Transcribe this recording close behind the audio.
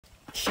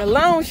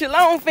Shalom,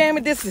 shalom,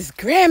 family. This is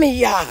Grammy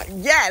Yah.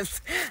 Yes,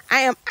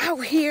 I am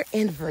out here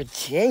in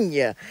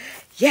Virginia.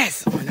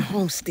 Yes, on the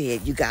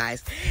homestead, you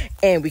guys.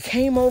 And we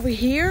came over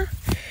here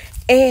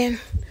and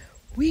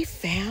we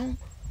found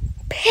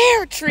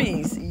pear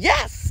trees.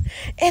 Yes,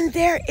 and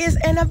there is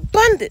an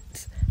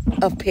abundance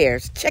of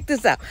pears. Check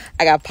this out.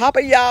 I got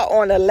Papa Yah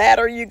on the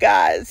ladder, you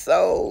guys.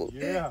 So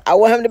yeah. I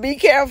want him to be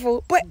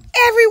careful. But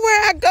everywhere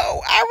I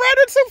go, I run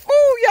into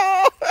food,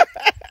 y'all.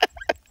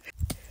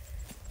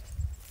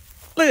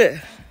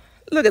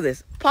 Look at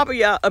this. Papa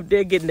Yah up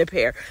there getting the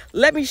pear.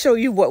 Let me show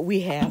you what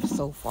we have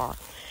so far.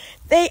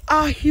 They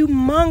are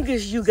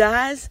humongous, you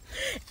guys.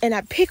 And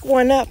I picked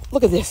one up.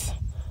 Look at this.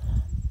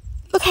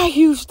 Look how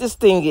huge this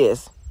thing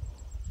is.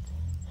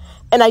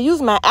 And I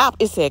used my app.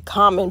 It said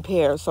common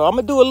pear. So I'm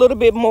going to do a little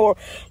bit more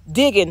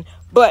digging.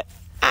 But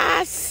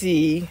I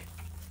see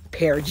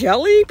pear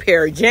jelly,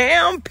 pear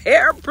jam,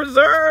 pear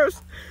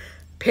preserves,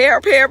 pear,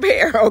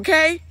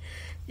 okay?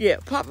 Yeah,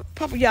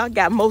 Papa Yah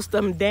got most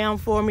of them down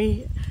for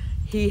me.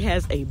 He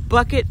has a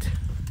bucket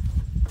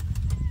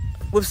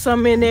with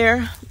some in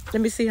there.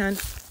 Let me see, hon.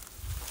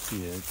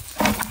 Yeah.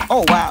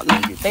 Oh, wow.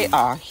 Look, they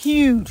are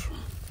huge.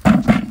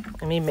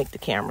 Let me make the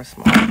camera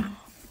small.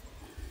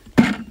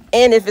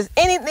 And if there's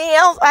anything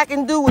else I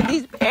can do with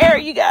these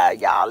pears, you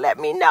guys, y'all let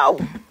me know.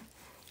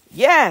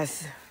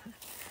 Yes.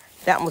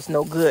 That was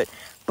no good.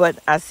 But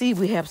I see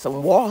we have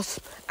some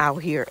wasps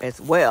out here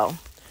as well.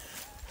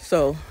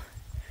 So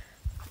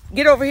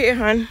get over here,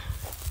 hon,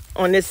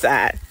 on this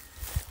side.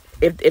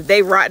 If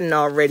they rotten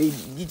already,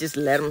 you just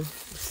let them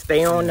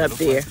stay on up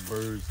there.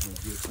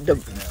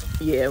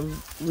 Yeah,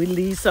 we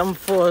leave some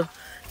for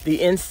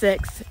the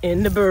insects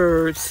and the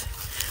birds.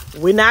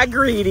 We're not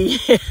greedy.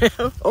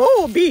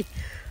 Oh, B.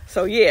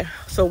 So, yeah.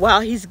 So, while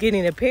he's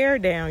getting the pear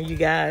down, you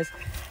guys,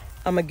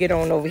 I'm going to get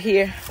on over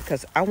here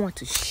because I want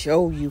to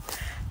show you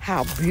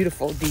how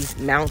beautiful these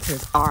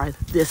mountains are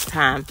this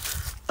time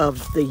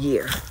of the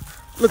year.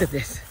 Look at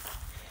this.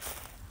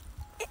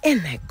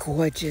 Isn't that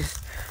gorgeous?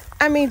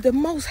 I mean, the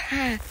Most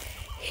High,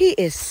 he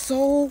is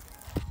so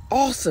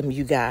awesome,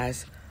 you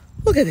guys.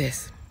 Look at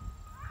this.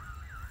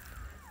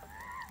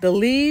 The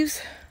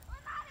leaves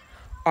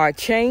are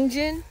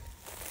changing,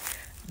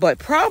 but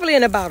probably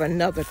in about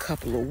another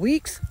couple of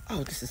weeks.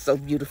 Oh, this is so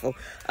beautiful.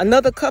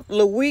 Another couple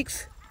of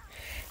weeks,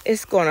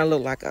 it's going to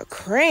look like a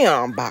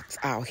crayon box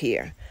out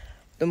here.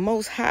 The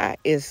Most High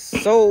is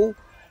so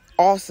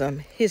awesome.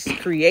 His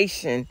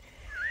creation,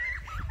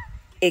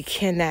 it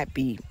cannot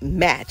be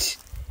matched,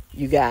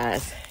 you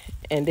guys.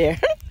 And there,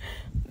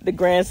 the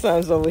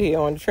grandsons over here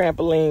on the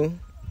trampoline.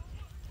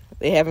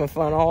 They having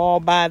fun all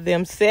by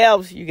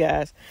themselves, you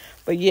guys.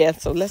 But yeah,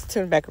 so let's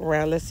turn back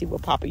around. Let's see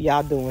what Papa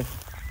Yah doing.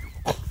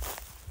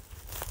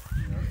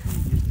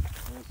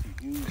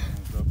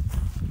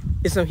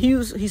 It's some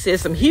huge, he said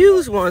some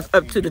huge ones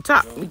up to the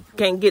top. We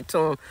can't get to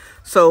them.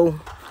 So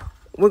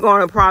we're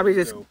going to probably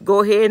just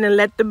go ahead and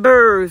let the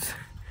birds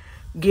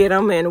get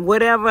them and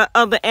whatever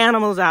other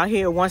animals out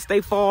here, once they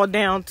fall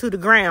down to the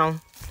ground,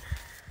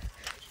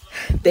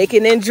 they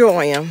can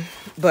enjoy them.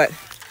 But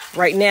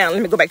right now,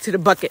 let me go back to the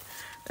bucket.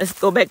 Let's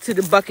go back to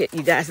the bucket,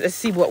 you guys. Let's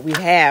see what we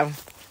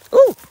have.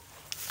 Ooh.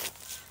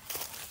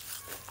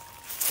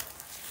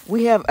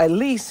 We have at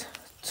least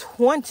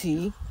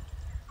 20,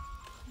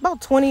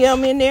 about 20 of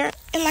them in there.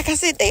 And like I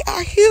said, they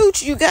are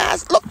huge, you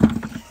guys. Look at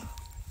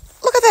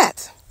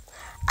that.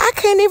 I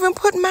can't even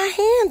put my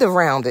hand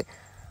around it.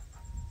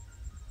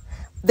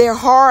 They're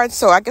hard,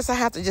 so I guess I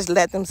have to just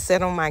let them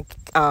sit on my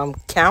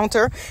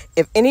counter.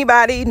 If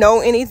anybody know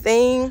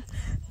anything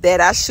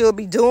that I should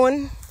be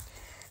doing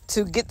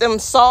to get them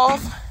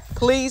soft,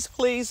 please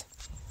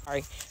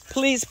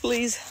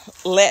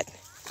let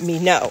me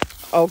know,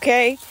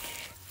 okay?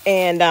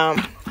 And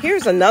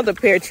here's another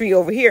pear tree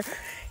over here,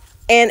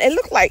 and it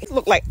look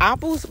like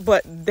apples,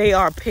 but they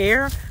are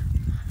pear.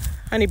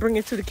 Honey, bring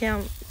it to the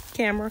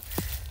camera.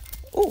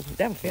 Ooh,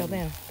 that one fell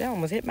down. That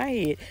almost hit my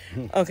head.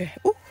 Okay.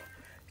 Ooh.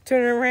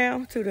 Turn it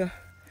around to the,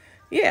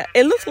 yeah,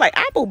 it looks like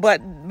apple,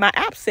 but my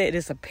app said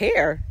it's a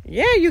pear.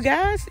 Yeah, you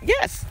guys,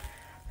 yes.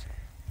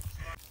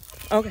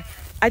 Okay,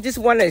 I just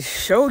want to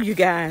show you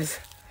guys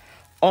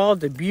all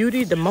the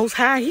beauty, the Most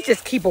High. He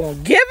just keep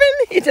on giving.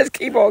 He just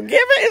keep on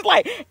giving. It's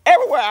like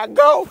everywhere I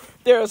go,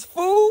 there's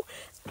food,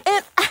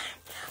 and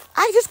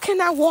I just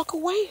cannot walk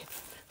away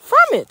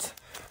from it.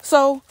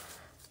 So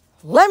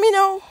let me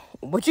know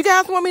what you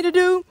guys want me to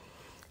do.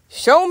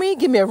 Show me,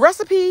 give me a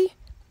recipe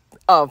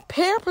of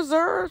pear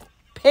preserves,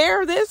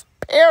 pear this,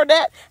 pear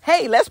that.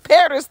 Hey, let's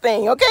pear this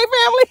thing, okay,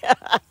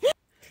 family?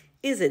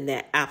 Isn't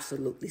that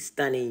absolutely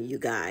stunning, you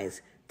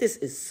guys? This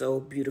is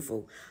so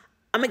beautiful.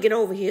 I'm going to get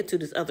over here to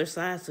this other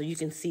side so you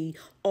can see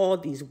all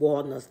these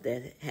walnuts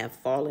that have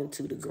fallen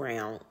to the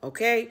ground,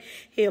 okay?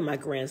 Here are my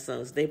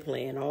grandsons. They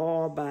playing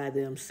all by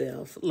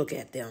themselves. Look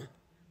at them.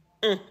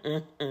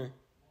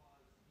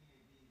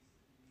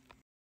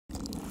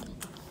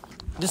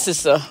 This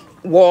is a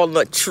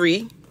walnut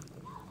tree.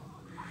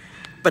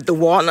 But the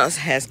walnuts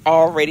has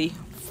already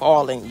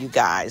fallen, you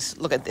guys.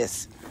 Look at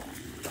this.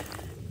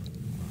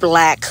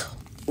 Black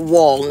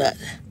walnut.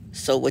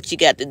 So what you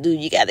got to do,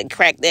 you got to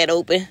crack that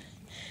open.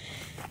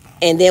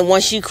 And then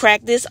once you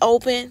crack this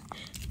open,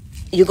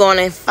 you're going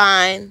to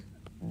find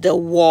the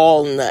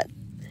walnut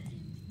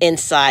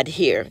inside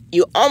here.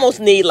 You almost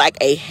need like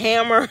a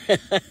hammer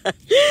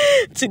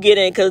to get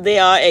in because they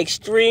are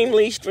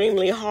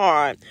extremely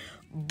hard.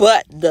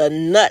 But the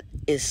nut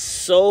is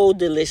so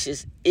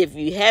delicious. If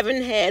you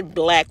haven't had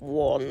black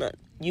walnut,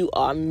 you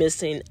are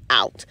missing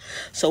out.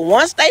 So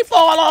once they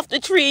fall off the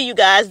tree, you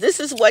guys, this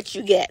is what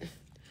you get.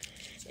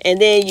 And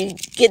then you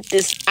get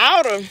this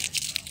outer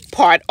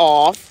part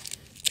off.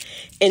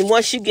 And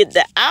once you get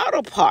the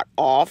outer part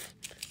off,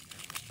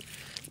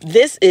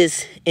 this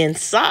is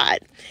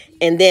inside.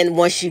 And then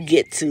once you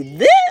get to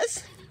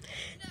this,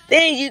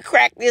 then you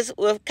crack this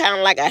with kind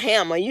of like a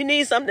hammer. You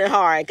need something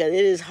hard because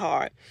it is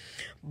hard.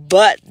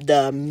 But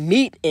the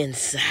meat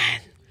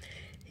inside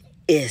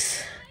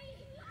is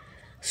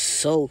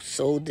so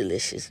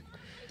delicious.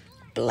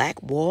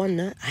 Black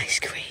walnut ice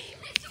cream.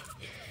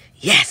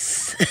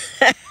 Yes.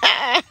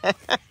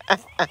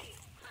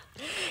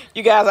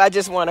 You guys, I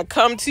just want to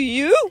come to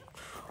you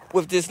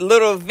with this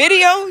little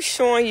video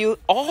showing you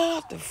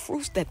all the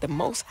fruits that the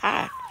Most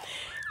High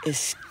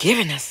is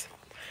giving us.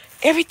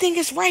 Everything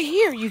is right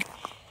here.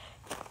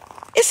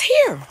 It's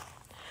here.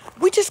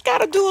 We just got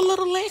to do a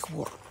little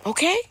legwork,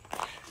 okay?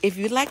 If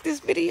you like this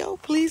video,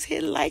 please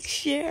hit like,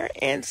 share,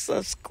 and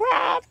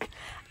subscribe.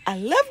 I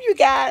love you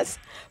guys.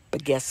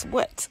 But guess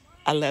what?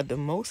 I love the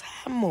Most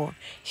High more.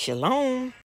 Shalom.